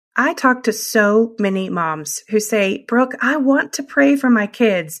I talk to so many moms who say, Brooke, I want to pray for my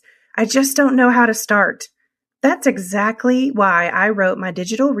kids. I just don't know how to start. That's exactly why I wrote my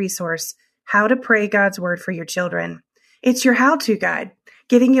digital resource, How to Pray God's Word for Your Children. It's your how-to guide,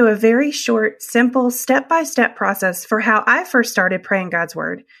 giving you a very short, simple, step-by-step process for how I first started praying God's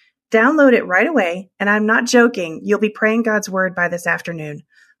Word. Download it right away, and I'm not joking, you'll be praying God's Word by this afternoon.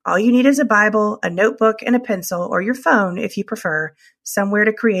 All you need is a Bible, a notebook, and a pencil, or your phone if you prefer, somewhere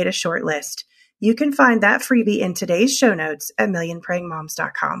to create a short list. You can find that freebie in today's show notes at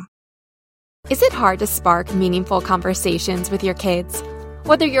millionprayingmoms.com. Is it hard to spark meaningful conversations with your kids?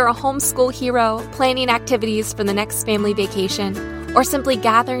 Whether you're a homeschool hero, planning activities for the next family vacation, or simply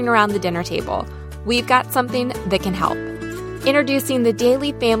gathering around the dinner table, we've got something that can help. Introducing the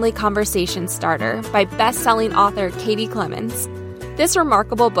Daily Family Conversation Starter by best-selling author Katie Clemens. This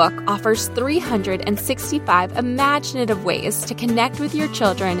remarkable book offers 365 imaginative ways to connect with your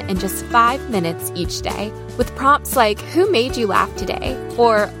children in just 5 minutes each day, with prompts like, who made you laugh today?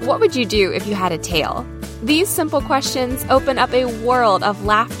 Or what would you do if you had a tail? These simple questions open up a world of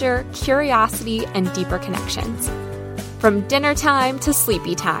laughter, curiosity, and deeper connections. From dinner time to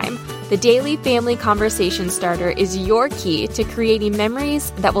sleepy time, the Daily Family Conversation Starter is your key to creating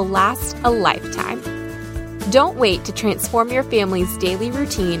memories that will last a lifetime. Don't wait to transform your family's daily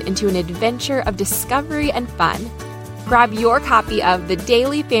routine into an adventure of discovery and fun. Grab your copy of the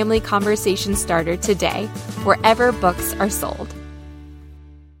Daily Family Conversation Starter today, wherever books are sold.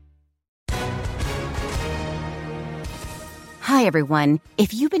 Hi, everyone.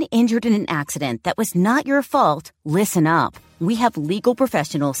 If you've been injured in an accident that was not your fault, listen up. We have legal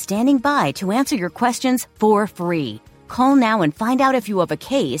professionals standing by to answer your questions for free. Call now and find out if you have a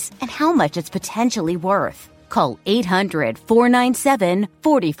case and how much it's potentially worth. Call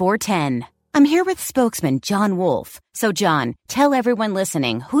 800-497-4410. I'm here with spokesman John Wolf. So, John, tell everyone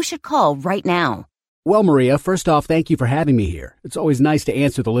listening who should call right now. Well, Maria, first off, thank you for having me here. It's always nice to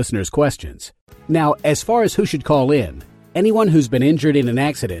answer the listeners' questions. Now, as far as who should call in, anyone who's been injured in an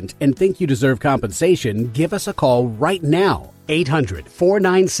accident and think you deserve compensation, give us a call right now.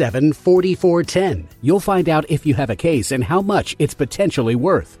 800-497-4410. You'll find out if you have a case and how much it's potentially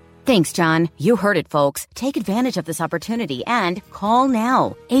worth. Thanks, John. You heard it, folks. Take advantage of this opportunity and call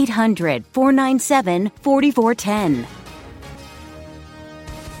now. 800-497-4410.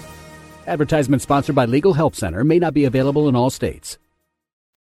 Advertisement sponsored by Legal Help Center. May not be available in all states.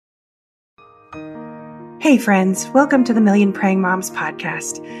 Hey friends, welcome to the Million Praying Moms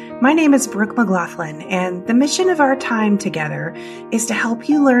podcast. My name is Brooke McLaughlin, and the mission of our time together is to help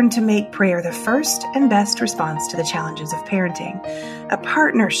you learn to make prayer the first and best response to the challenges of parenting, a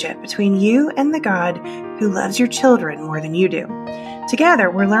partnership between you and the God who loves your children more than you do. Together,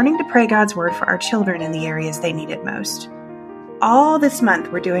 we're learning to pray God's word for our children in the areas they need it most. All this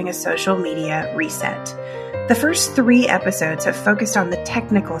month, we're doing a social media reset. The first 3 episodes have focused on the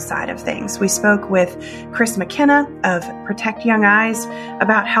technical side of things. We spoke with Chris McKenna of Protect Young Eyes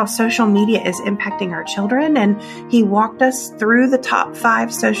about how social media is impacting our children, and he walked us through the top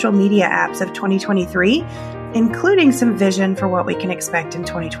 5 social media apps of 2023, including some vision for what we can expect in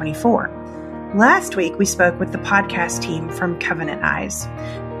 2024. Last week, we spoke with the podcast team from Covenant Eyes.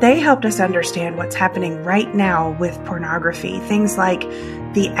 They helped us understand what's happening right now with pornography, things like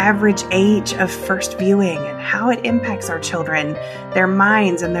the average age of first viewing and how it impacts our children, their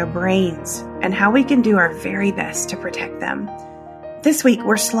minds and their brains, and how we can do our very best to protect them. This week,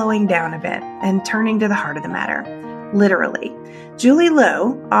 we're slowing down a bit and turning to the heart of the matter, literally. Julie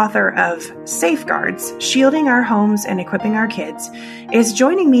Lowe, author of Safeguards, Shielding Our Homes and Equipping Our Kids, is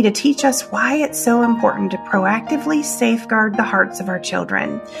joining me to teach us why it's so important to proactively safeguard the hearts of our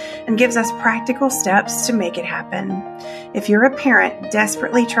children and gives us practical steps to make it happen. If you're a parent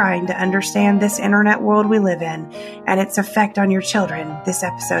desperately trying to understand this internet world we live in and its effect on your children, this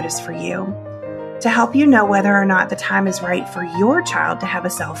episode is for you. To help you know whether or not the time is right for your child to have a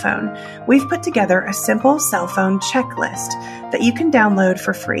cell phone, we've put together a simple cell phone checklist that you can download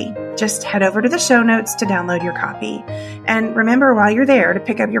for free. Just head over to the show notes to download your copy. And remember while you're there to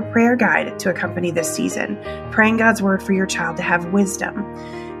pick up your prayer guide to accompany this season, praying God's word for your child to have wisdom.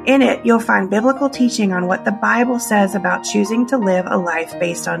 In it, you'll find biblical teaching on what the Bible says about choosing to live a life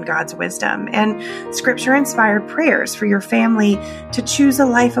based on God's wisdom, and scripture-inspired prayers for your family to choose a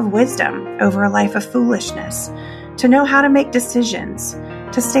life of wisdom over a life of foolishness, to know how to make decisions,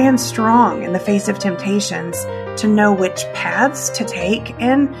 to stand strong in the face of temptations, to know which paths to take,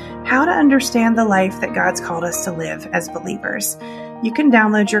 and how to understand the life that God's called us to live as believers. You can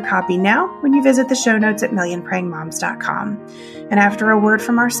download your copy now when you visit the show notes at millionprayingmoms.com. And after a word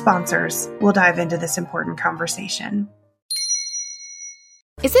from our sponsors, we'll dive into this important conversation.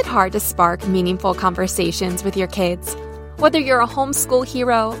 Is it hard to spark meaningful conversations with your kids? Whether you're a homeschool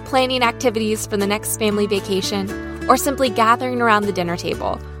hero, planning activities for the next family vacation, or simply gathering around the dinner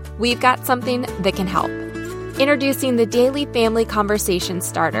table, we've got something that can help. Introducing the Daily Family Conversation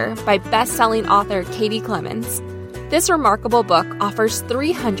Starter by best-selling author Katie Clemens. This remarkable book offers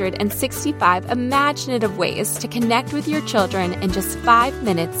 365 imaginative ways to connect with your children in just 5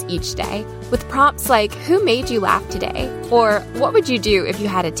 minutes each day, with prompts like, "Who made you laugh today?" or "What would you do if you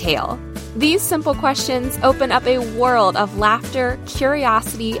had a tail?" These simple questions open up a world of laughter,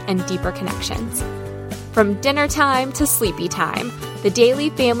 curiosity, and deeper connections. From dinner time to sleepy time, the Daily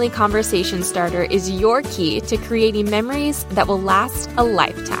Family Conversation Starter is your key to creating memories that will last a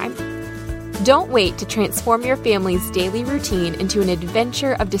lifetime. Don't wait to transform your family's daily routine into an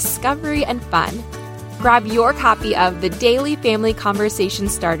adventure of discovery and fun. Grab your copy of the Daily Family Conversation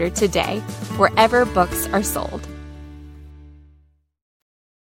Starter today, wherever books are sold.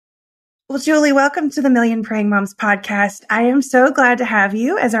 Well, Julie, welcome to the Million Praying Moms podcast. I am so glad to have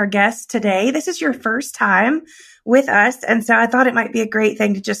you as our guest today. This is your first time with us, and so I thought it might be a great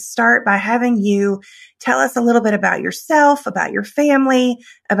thing to just start by having you tell us a little bit about yourself, about your family,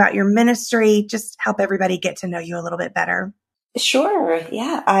 about your ministry, just help everybody get to know you a little bit better. Sure.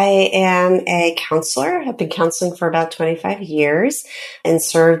 Yeah. I am a counselor. I've been counseling for about 25 years and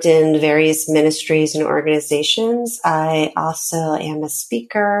served in various ministries and organizations. I also am a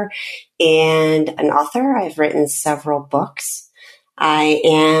speaker and an author. I've written several books. I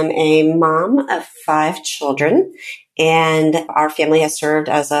am a mom of 5 children, and our family has served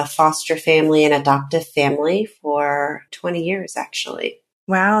as a foster family and adoptive family for 20 years, actually.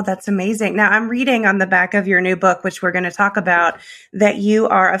 Wow, that's amazing. Now, I'm reading on the back of your new book, which we're going to talk about, that you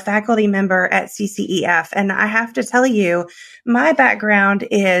are a faculty member at CCEF. And I have to tell you, my background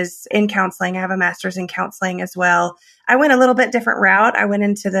is in counseling. I have a master's in counseling as well. I went a little bit different route. I went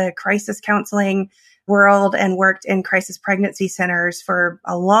into the crisis counseling world and worked in crisis pregnancy centers for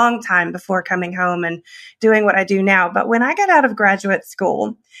a long time before coming home and doing what I do now. But when I got out of graduate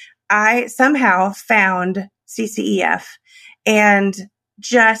school, I somehow found CCEF and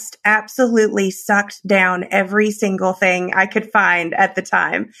just absolutely sucked down every single thing I could find at the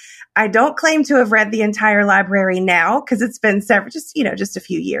time. I don't claim to have read the entire library now because it's been just a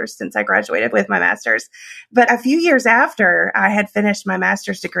few years since I graduated with my master's. But a few years after I had finished my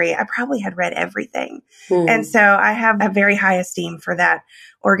master's degree, I probably had read everything. And so I have a very high esteem for that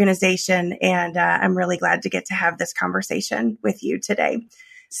organization. And I'm really glad to get to have this conversation with you today.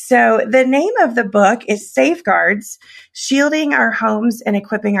 So the name of the book is Safeguards, Shielding Our Homes and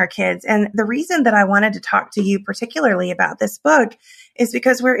Equipping Our Kids. And the reason that I wanted to talk to you particularly about this book is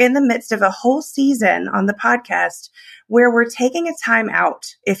because we're in the midst of a whole season on the podcast where we're taking a time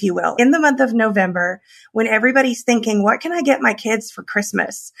out, if you will, in the month of November when everybody's thinking, what can I get my kids for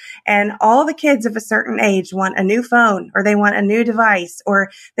Christmas? And all the kids of a certain age want a new phone, or they want a new device, or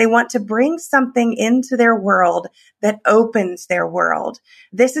they want to bring something into their world that opens their world.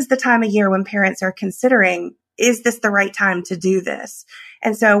 This is the time of year when parents are considering, is this the right time to do this?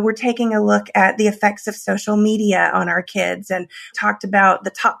 And so we're taking a look at the effects of social media on our kids and talked about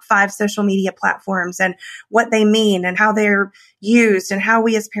the top 5 social media platforms and what they mean and how they're used and how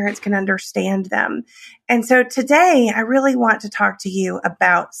we as parents can understand them. And so today I really want to talk to you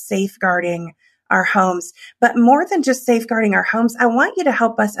about safeguarding our homes, but more than just safeguarding our homes, I want you to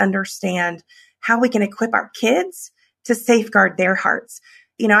help us understand how we can equip our kids to safeguard their hearts.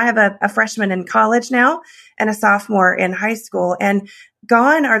 You know, I have a freshman in college now and a sophomore in high school, and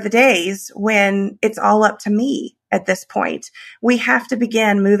gone are the days when it's all up to me at this point. We have to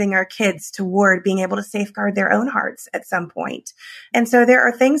begin moving our kids toward being able to safeguard their own hearts at some point. And so there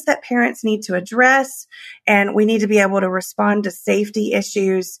are things that parents need to address, and we need to be able to respond to safety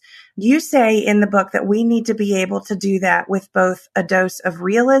issues. You say in the book that we need to be able to do that with both a dose of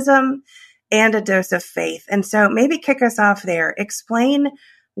realism and a dose of faith. And so maybe kick us off there. Explain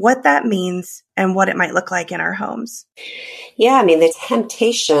what that means and what it might look like in our homes. Yeah, I mean, the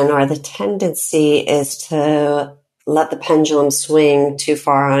temptation or the tendency is to let the pendulum swing too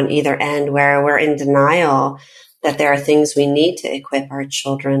far on either end, where we're in denial that there are things we need to equip our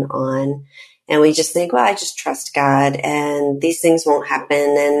children on. And we just think, well, I just trust God and these things won't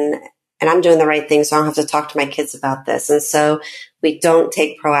happen. And I'm doing the right thing, so I don't have to talk to my kids about this. And so we don't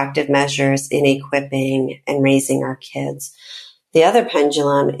take proactive measures in equipping and raising our kids. The other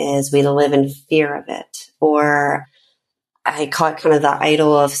pendulum is we live in fear of it, or I call it kind of the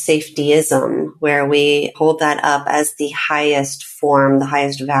idol of safetyism, where we hold that up as the highest form, the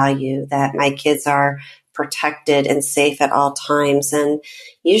highest value, that my kids are protected and safe at all times. And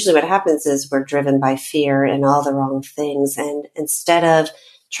usually what happens is we're driven by fear and all the wrong things. And instead of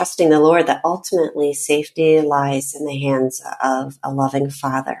trusting the Lord that ultimately safety lies in the hands of a loving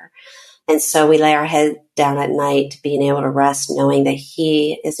Father. And so we lay our head down at night, being able to rest, knowing that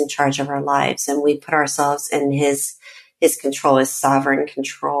He is in charge of our lives, and we put ourselves in His control, His sovereign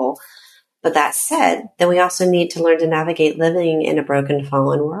control. But that said, then we also need to learn to navigate living in a broken,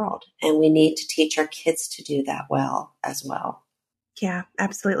 fallen world. And we need to teach our kids to do that well as well. Yeah,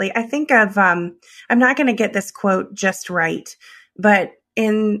 absolutely. I think of, I'm not going to get this quote just right, but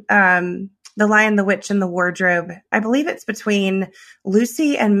in The Lion, the Witch, and the Wardrobe, I believe it's between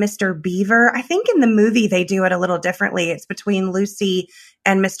Lucy and Mr. Beaver. I think in the movie they do it a little differently. It's between Lucy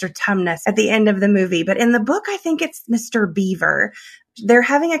and Mr. Tumnus at the end of the movie. But in the book, I think it's Mr. Beaver. They're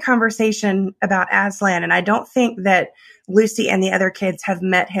having a conversation about Aslan, and I don't think that Lucy and the other kids have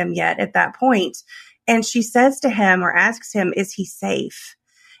met him yet at that point. And she says to him, or asks him, is he safe?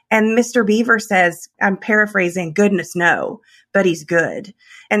 And Mr. Beaver says, I'm paraphrasing, goodness no, but he's good.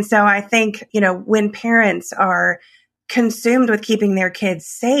 And so I think, when parents are consumed with keeping their kids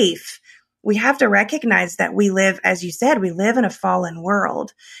safe, we have to recognize that we live, as you said, we live in a fallen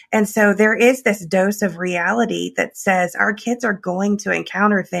world. And so there is this dose of reality that says our kids are going to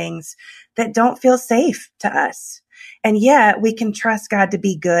encounter things that don't feel safe to us. And yet we can trust God to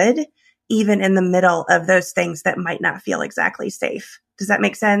be good, even in the middle of those things that might not feel exactly safe. Does that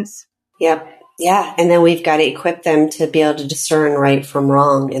make sense? Yep. Yeah. And then we've got to equip them to be able to discern right from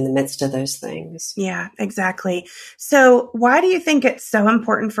wrong in the midst of those things. Yeah, exactly. So why do you think it's so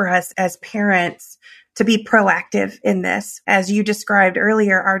important for us as parents to be proactive in this? As you described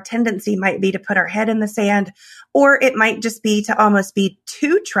earlier, our tendency might be to put our head in the sand, or it might just be to almost be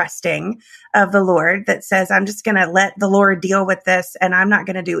too trusting of the Lord that says, I'm just going to let the Lord deal with this and I'm not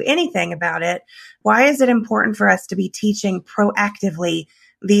going to do anything about it. Why is it important for us to be teaching proactively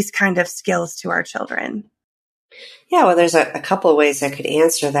these kind of skills to our children? Yeah, well, there's a couple of ways I could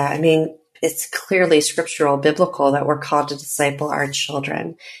answer that. I mean, it's clearly scriptural, biblical that we're called to disciple our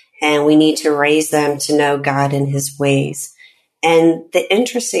children, and we need to raise them to know God and His ways. And the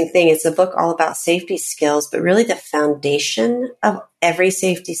interesting thing is the book all about safety skills, but really the foundation of every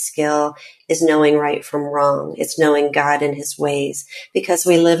safety skill is knowing right from wrong. It's knowing God and His ways, because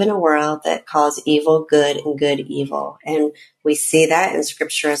we live in a world that calls evil good and good evil. And we see that in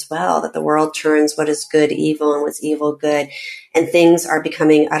scripture as well, that the world turns what is good evil and what's evil good. And things are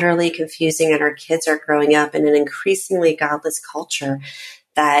becoming utterly confusing, and our kids are growing up in an increasingly godless culture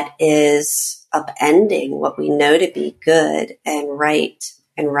that is upending what we know to be good and right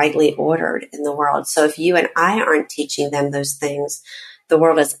and rightly ordered in the world. So if you and I aren't teaching them those things, the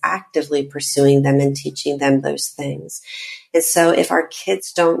world is actively pursuing them and teaching them those things. And so if our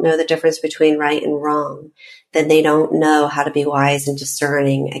kids don't know the difference between right and wrong, then they don't know how to be wise and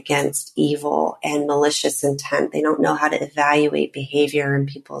discerning against evil and malicious intent. They don't know how to evaluate behavior and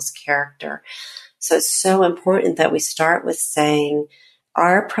people's character. So it's so important that we start with saying,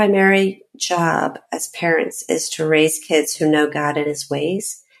 our primary job as parents is to raise kids who know God and His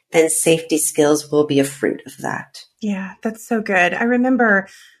ways. Then safety skills will be a fruit of that. Yeah, that's so good. I remember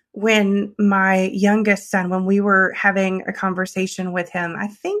when my youngest son, when we were having a conversation with him, I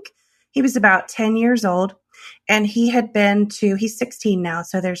think he was about 10 years old, and he's 16 now.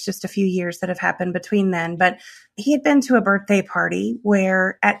 So there's just a few years that have happened between then, but he had been to a birthday party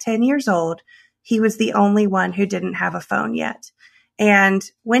where at 10 years old, he was the only one who didn't have a phone yet. And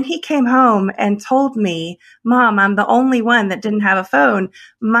when he came home and told me, Mom, I'm the only one that didn't have a phone,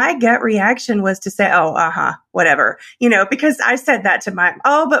 my gut reaction was to say, whatever, because I said that to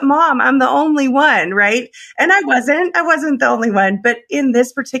but Mom, I'm the only one, right? And I wasn't the only one. But in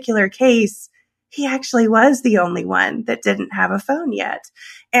this particular case, he actually was the only one that didn't have a phone yet.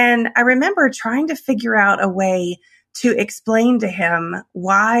 And I remember trying to figure out a way to explain to him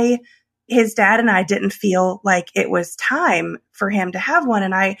why his dad and I didn't feel like it was time for him to have one.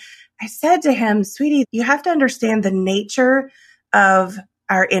 And I said to him, sweetie, you have to understand the nature of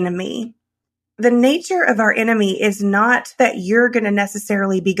our enemy. The nature of our enemy is not that you're going to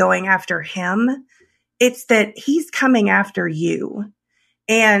necessarily be going after him. It's that he's coming after you.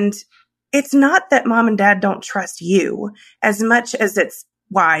 And it's not that Mom and Dad don't trust you as much as it's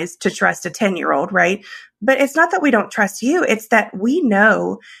wise to trust a 10-year-old, right? But it's not that we don't trust you. It's that we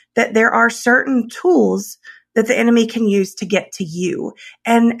know that there are certain tools that the enemy can use to get to you.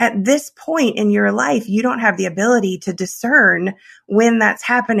 And at this point in your life, you don't have the ability to discern when that's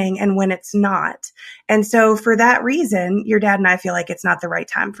happening and when it's not. And so for that reason, your dad and I feel like it's not the right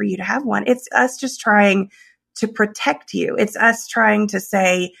time for you to have one. It's us just trying to protect you. It's us trying to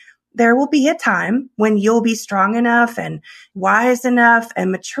say, there will be a time when you'll be strong enough and wise enough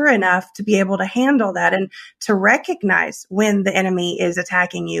and mature enough to be able to handle that and to recognize when the enemy is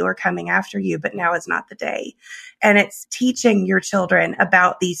attacking you or coming after you, but now is not the day. And it's teaching your children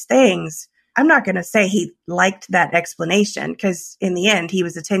about these things. I'm not going to say he liked that explanation, because in the end, he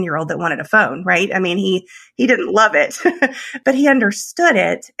was a 10-year-old that wanted a phone, right? I mean, he didn't love it, but he understood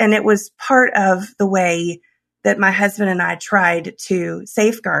it. And it was part of the way that my husband and I tried to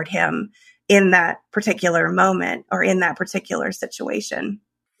safeguard him in that particular moment or in that particular situation.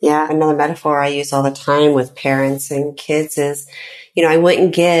 Yeah, another metaphor I use all the time with parents and kids is, I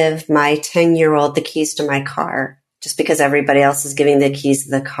wouldn't give my 10-year-old the keys to my car just because everybody else is giving the keys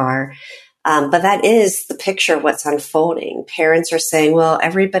to the car. But that is the picture of what's unfolding. Parents are saying, well,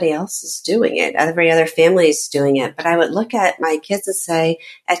 everybody else is doing it. Every other family is doing it. But I would look at my kids and say,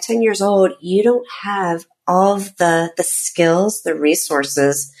 at 10 years old, you don't have all of the skills, the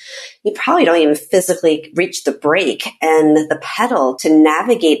resources. You probably don't even physically reach the brake and the pedal to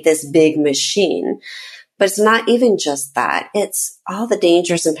navigate this big machine. But it's not even just that. It's all the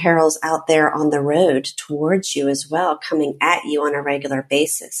dangers and perils out there on the road towards you as well, coming at you on a regular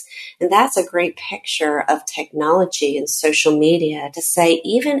basis. And that's a great picture of technology and social media to say,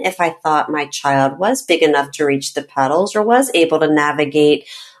 even if I thought my child was big enough to reach the pedals or was able to navigate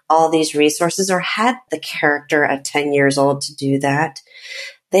all these resources or had the character at 10 years old to do that,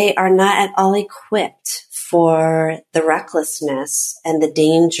 they are not at all equipped for the recklessness and the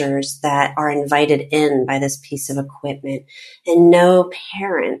dangers that are invited in by this piece of equipment. And no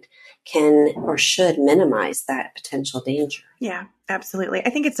parent can or should minimize that potential danger. Yeah, absolutely. I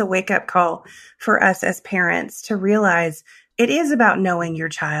think it's a wake-up call for us as parents to realize it is about knowing your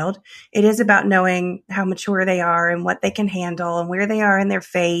child. It is about knowing how mature they are and what they can handle and where they are in their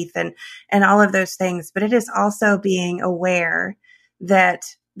faith and all of those things. But it is also being aware that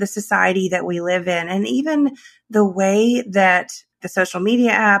the society that we live in, and even the way that the social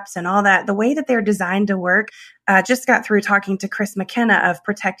media apps and all that, the way that they're designed to work. Just got through talking to Chris McKenna of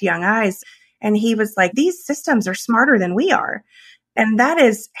Protect Young Eyes, and he was like, these systems are smarter than we are. And that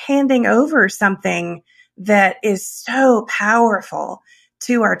is handing over something that is so powerful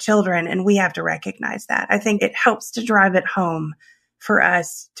to our children, and we have to recognize that. I think it helps to drive it home for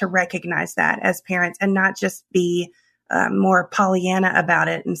us to recognize that as parents and not just be more Pollyanna about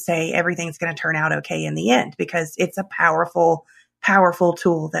it and say everything's going to turn out okay in the end, because it's a powerful, powerful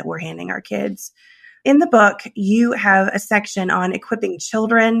tool that we're handing our kids. In the book, you have a section on equipping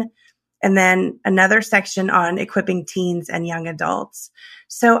children and then another section on equipping teens and young adults.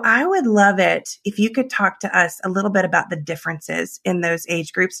 So I would love it if you could talk to us a little bit about the differences in those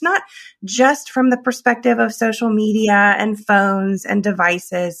age groups, not just from the perspective of social media and phones and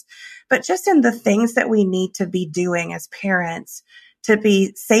devices, but just in the things that we need to be doing as parents to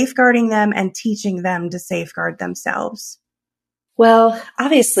be safeguarding them and teaching them to safeguard themselves. Well,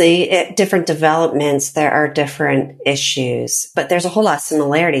 obviously, at different developments, there are different issues, but there's a whole lot of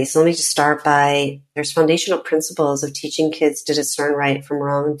similarities. So let me just start by, there's foundational principles of teaching kids to discern right from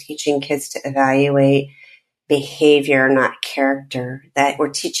wrong, teaching kids to evaluate behavior, not character, that we're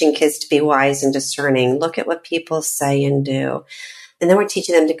teaching kids to be wise and discerning. Look at what people say and do. And then we're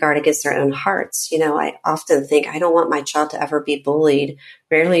teaching them to guard against their own hearts. I often think I don't want my child to ever be bullied.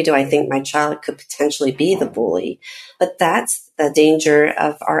 Rarely do I think my child could potentially be the bully. But that's the danger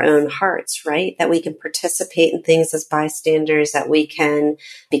of our own hearts, right? That we can participate in things as bystanders, that we can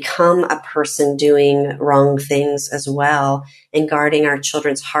become a person doing wrong things as well, and guarding our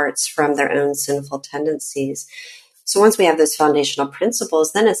children's hearts from their own sinful tendencies. So once we have those foundational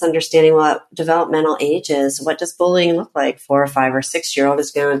principles, then it's understanding what developmental ages, what does bullying look like? 4 or 5 or 6-year-old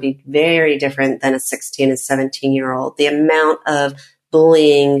is going to be very different than a 16 and 17-year-old. The amount of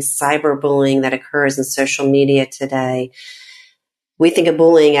bullying, cyberbullying that occurs in social media today, we think of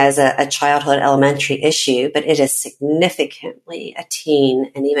bullying as a childhood elementary issue, but it is significantly a teen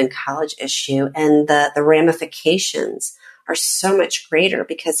and even college issue. And the ramifications are so much greater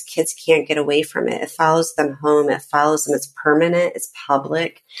because kids can't get away from it. It follows them home. It follows them. It's permanent. It's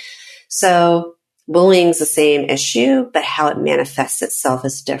public. So bullying is the same issue, but how it manifests itself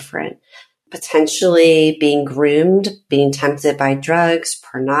is different. Potentially being groomed, being tempted by drugs,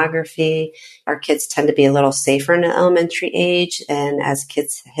 pornography. Our kids tend to be a little safer in an elementary age. And as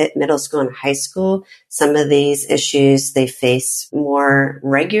kids hit middle school and high school, some of these issues they face more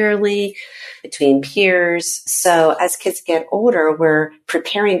regularly between peers. So as kids get older, we're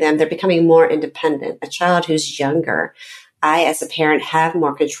preparing them. They're becoming more independent. A child who's younger, I, as a parent, have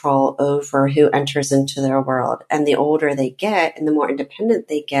more control over who enters into their world. And the older they get and the more independent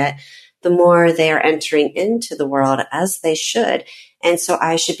they get, the more they are entering into the world, as they should. And so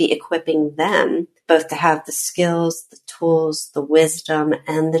I should be equipping them both to have the skills, the tools, the wisdom,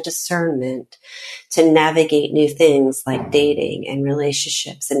 and the discernment to navigate new things like dating and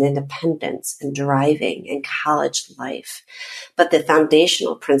relationships and independence and driving and college life. But the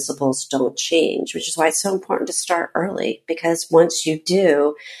foundational principles don't change, which is why it's so important to start early, because once you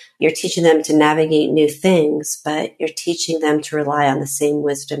do, you're teaching them to navigate new things, but you're teaching them to rely on the same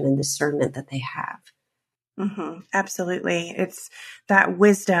wisdom and discernment that they have. Absolutely. It's that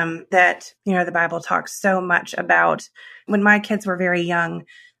wisdom that, the Bible talks so much about. When my kids were very young,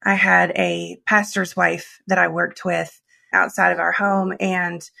 I had a pastor's wife that I worked with outside of our home,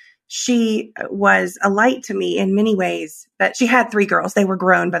 and she was a light to me in many ways. But she had 3 girls. They were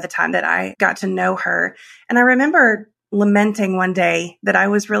grown by the time that I got to know her. And I remember lamenting one day that I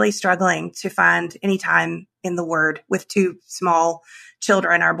was really struggling to find any time in the Word with 2 small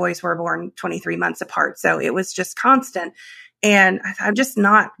children. Our boys were born 23 months apart. So it was just constant. And I'm just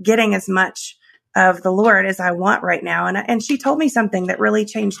not getting as much of the Lord as I want right now. And she told me something that really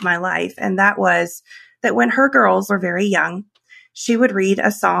changed my life. And that was that when her girls were very young, she would read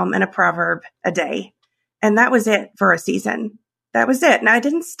a psalm and a proverb a day. And that was it for a season. That was it. Now, it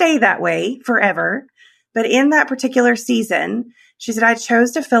didn't stay that way forever. But in that particular season, she said, I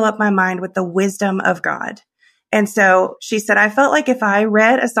chose to fill up my mind with the wisdom of God. And so she said, I felt like if I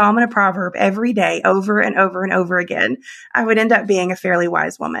read a psalm and a proverb every day over and over and over again, I would end up being a fairly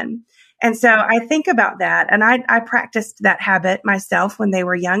wise woman. And so I think about that. And I practiced that habit myself when they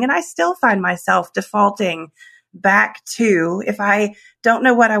were young. And I still find myself defaulting back to, if I don't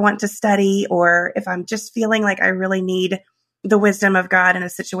know what I want to study, or if I'm just feeling like I really need the wisdom of God in a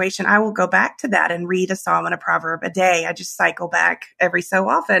situation, I will go back to that and read a psalm and a proverb a day. I just cycle back every so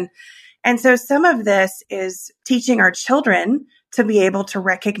often. And so some of this is teaching our children to be able to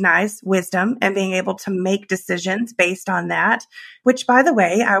recognize wisdom and being able to make decisions based on that, which, by the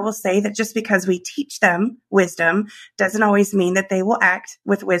way, I will say that just because we teach them wisdom doesn't always mean that they will act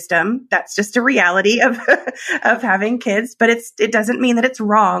with wisdom. That's just a reality of, of having kids, but it doesn't mean that it's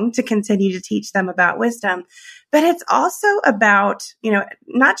wrong to continue to teach them about wisdom. But it's also about,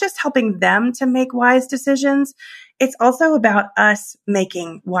 not just helping them to make wise decisions. It's also about us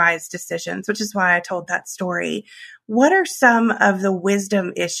making wise decisions, which is why I told that story. What are some of the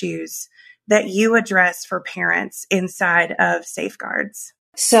wisdom issues that you address for parents inside of Safeguards?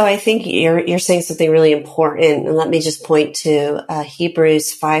 So I think you're saying something really important. And let me just point to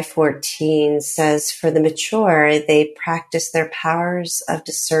Hebrews 5:14 says, for the mature, they practice their powers of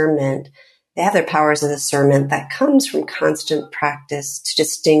discernment. They have their powers of discernment that comes from constant practice to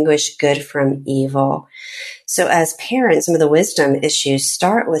distinguish good from evil. So as parents, some of the wisdom issues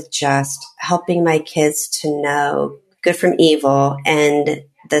start with just helping my kids to know good from evil and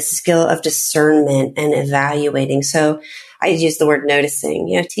the skill of discernment and evaluating. So I use the word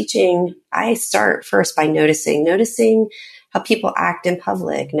noticing. Teaching, I start first by noticing how people act in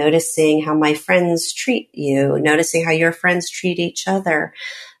public, noticing how my friends treat you, noticing how your friends treat each other,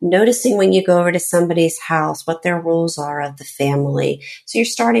 noticing when you go over to somebody's house, what their rules are of the family. So you're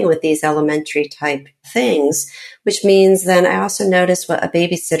starting with these elementary type things, which means then I also notice what a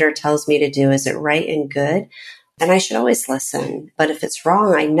babysitter tells me to do. Is it right and good? And I should always listen. But if it's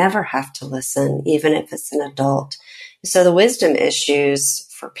wrong, I never have to listen, even if it's an adult. So the wisdom issues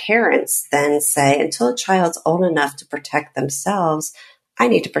for parents then say, until a child's old enough to protect themselves, I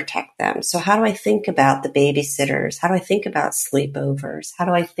need to protect them. So how do I think about the babysitters? How do I think about sleepovers? How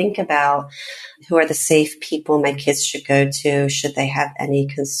do I think about who are the safe people my kids should go to should they have any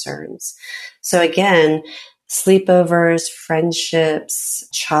concerns? So again, sleepovers, friendships,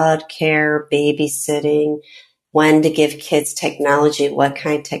 childcare, babysitting, when to give kids technology, what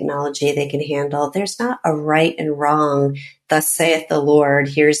kind of technology they can handle. There's not a right and wrong. Thus saith the Lord,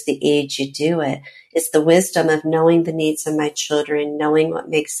 here's the age you do it. It's the wisdom of knowing the needs of my children, knowing what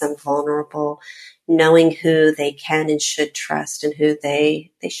makes them vulnerable, knowing who they can and should trust and who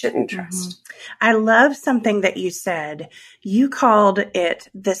they shouldn't trust. I love something that you said. You called it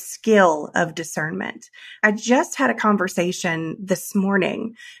the skill of discernment. I just had a conversation this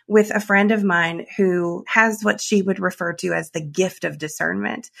morning with a friend of mine who has what she would refer to as the gift of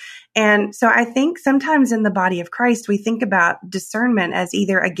discernment. And so I think sometimes in the body of Christ, we think about discernment as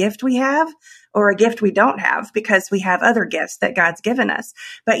either a gift we have or a gift we don't have because we have other gifts that God's given us.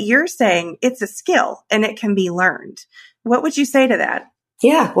 But you're saying it's a skill and it can be learned. What would you say to that?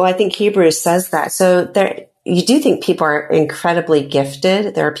 Yeah, well, I think Hebrews says that. So you do think people are incredibly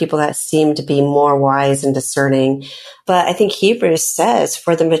gifted. There are people that seem to be more wise and discerning. But I think Hebrews says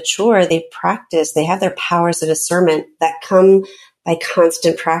for the mature, they have their powers of discernment that come by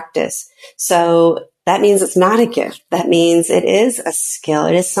constant practice. So that means it's not a gift. That means it is a skill.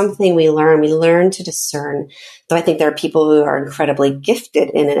 It is something we learn. We learn to discern. Though I think there are people who are incredibly gifted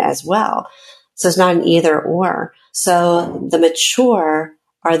in it as well. So it's not an either or. So the mature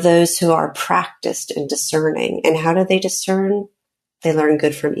are those who are practiced in discerning. And how do they discern? They learn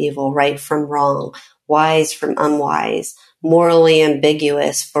good from evil, right from wrong, wise from unwise, morally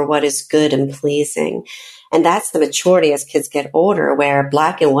ambiguous for what is good and pleasing. And that's the maturity as kids get older, where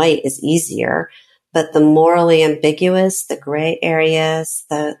black and white is easier. But the morally ambiguous, the gray areas,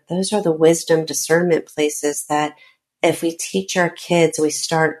 those are the wisdom discernment places that if we teach our kids, we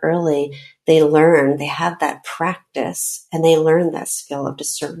start early, they learn, they have that practice, and they learn that skill of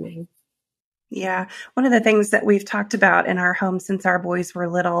discerning. Yeah. One of the things that we've talked about in our home since our boys were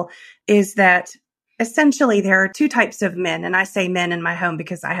little is that essentially there are two types of men. And I say men in my home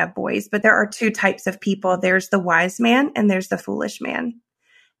because I have boys, but there are two types of people. There's the wise man and there's the foolish man.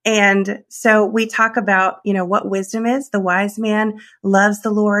 And so we talk about, what wisdom is. The wise man loves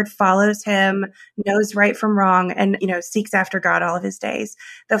the Lord, follows him, knows right from wrong, and, seeks after God all of his days.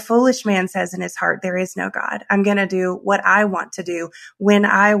 The foolish man says in his heart, there is no God. I'm going to do what I want to do when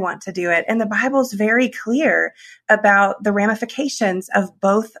I want to do it. And the Bible's very clear about the ramifications of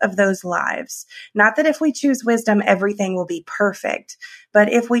both of those lives. Not that if we choose wisdom, everything will be perfect,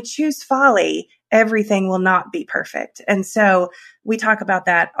 but if we choose folly, everything will not be perfect. And so we talk about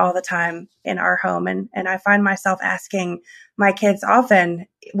that all the time in our home. And I find myself asking my kids often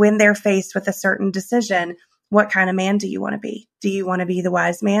when they're faced with a certain decision, what kind of man do you want to be? Do you want to be the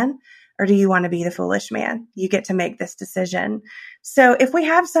wise man or do you want to be the foolish man? You get to make this decision. So if we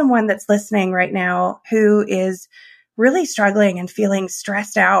have someone that's listening right now who is really struggling and feeling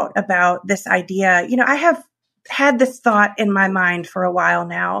stressed out about this idea, I have had this thought in my mind for a while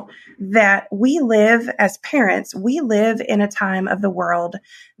now that we live as parents, we live in a time of the world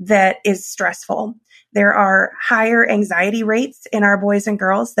that is stressful. There are higher anxiety rates in our boys and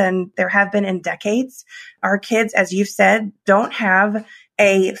girls than there have been in decades. Our kids, as you've said, don't have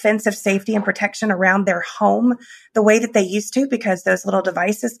a fence of safety and protection around their home the way that they used to, because those little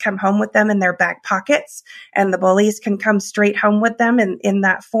devices come home with them in their back pockets and the bullies can come straight home with them in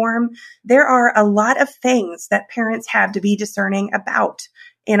that form. There are a lot of things that parents have to be discerning about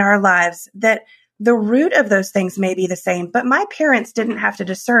in our lives that the root of those things may be the same, but my parents didn't have to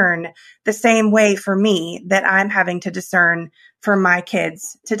discern the same way for me that I'm having to discern for my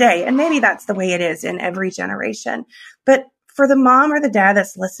kids today. And maybe that's the way it is in every generation. But for the mom or the dad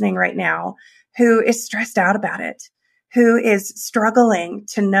that's listening right now, who is stressed out about it, who is struggling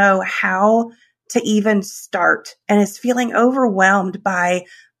to know how to even start and is feeling overwhelmed by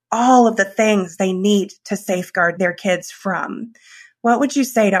all of the things they need to safeguard their kids from, what would you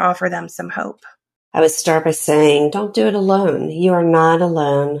say to offer them some hope? I would start by saying, don't do it alone. You are not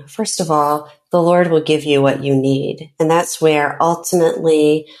alone. First of all, the Lord will give you what you need. And that's where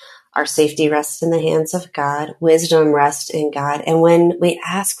ultimately our safety rests in the hands of God. Wisdom rests in God. And when we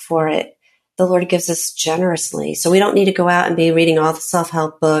ask for it, the Lord gives us generously. So we don't need to go out and be reading all the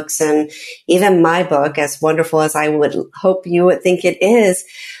self-help books. And even my book, as wonderful as I would hope you would think it is,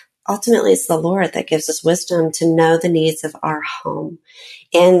 ultimately it's the Lord that gives us wisdom to know the needs of our home.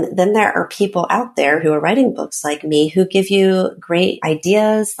 And then there are people out there who are writing books like me who give you great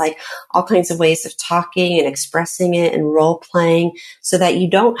ideas, like all kinds of ways of talking and expressing it and role playing so that you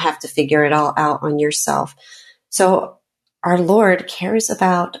don't have to figure it all out on yourself. So our Lord cares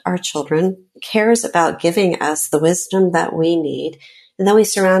about our children, cares about giving us the wisdom that we need. And then we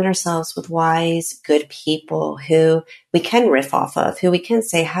surround ourselves with wise, good people who we can riff off of, who we can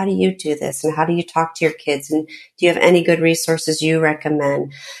say, how do you do this? And how do you talk to your kids? And do you have any good resources you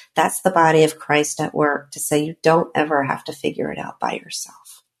recommend? That's the body of Christ at work to say you don't ever have to figure it out by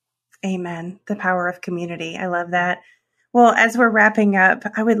yourself. Amen. The power of community. I love that. Well, as we're wrapping up,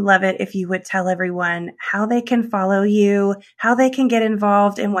 I would love it if you would tell everyone how they can follow you, how they can get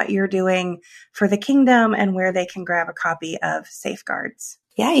involved in what you're doing for the kingdom, and where they can grab a copy of Safeguards.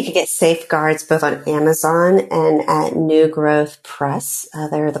 Yeah, you can get Safeguards both on Amazon and at New Growth Press.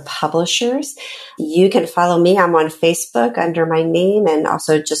 They're the publishers. You can follow me. I'm on Facebook under my name, and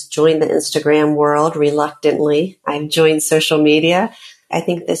also just join the Instagram world reluctantly. I've joined social media. I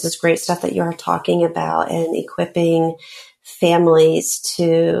think this is great stuff that you are talking about, and equipping families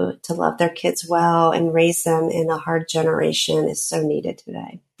to love their kids well and raise them in a hard generation is so needed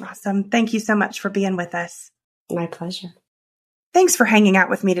today. Awesome. Thank you so much for being with us. My pleasure. Thanks for hanging out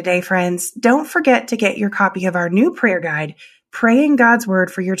with me today, friends. Don't forget to get your copy of our new prayer guide, Praying God's Word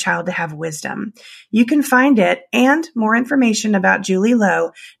for Your Child to Have Wisdom. You can find it and more information about Julie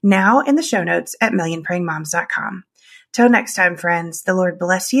Lowe now in the show notes at millionprayingmoms.com. Till next time, friends, the Lord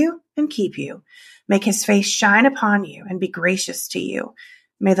bless you and keep you. Make his face shine upon you and be gracious to you.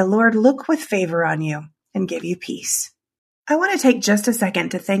 May the Lord look with favor on you and give you peace. I want to take just a second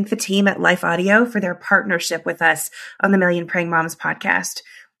to thank the team at Life Audio for their partnership with us on the Million Praying Moms podcast.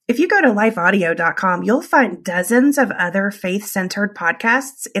 If you go to lifeaudio.com, you'll find dozens of other faith-centered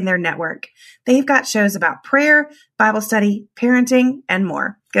podcasts in their network. They've got shows about prayer, Bible study, parenting, and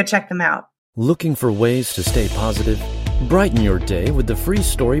more. Go check them out. Looking for ways to stay positive? Brighten your day with the Free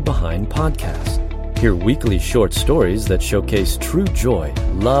Story Behind podcast. Hear weekly short stories that showcase true joy,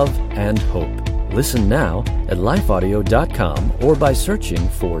 love, and hope. Listen now at lifeaudio.com or by searching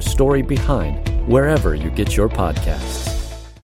for Story Behind wherever you get your podcasts.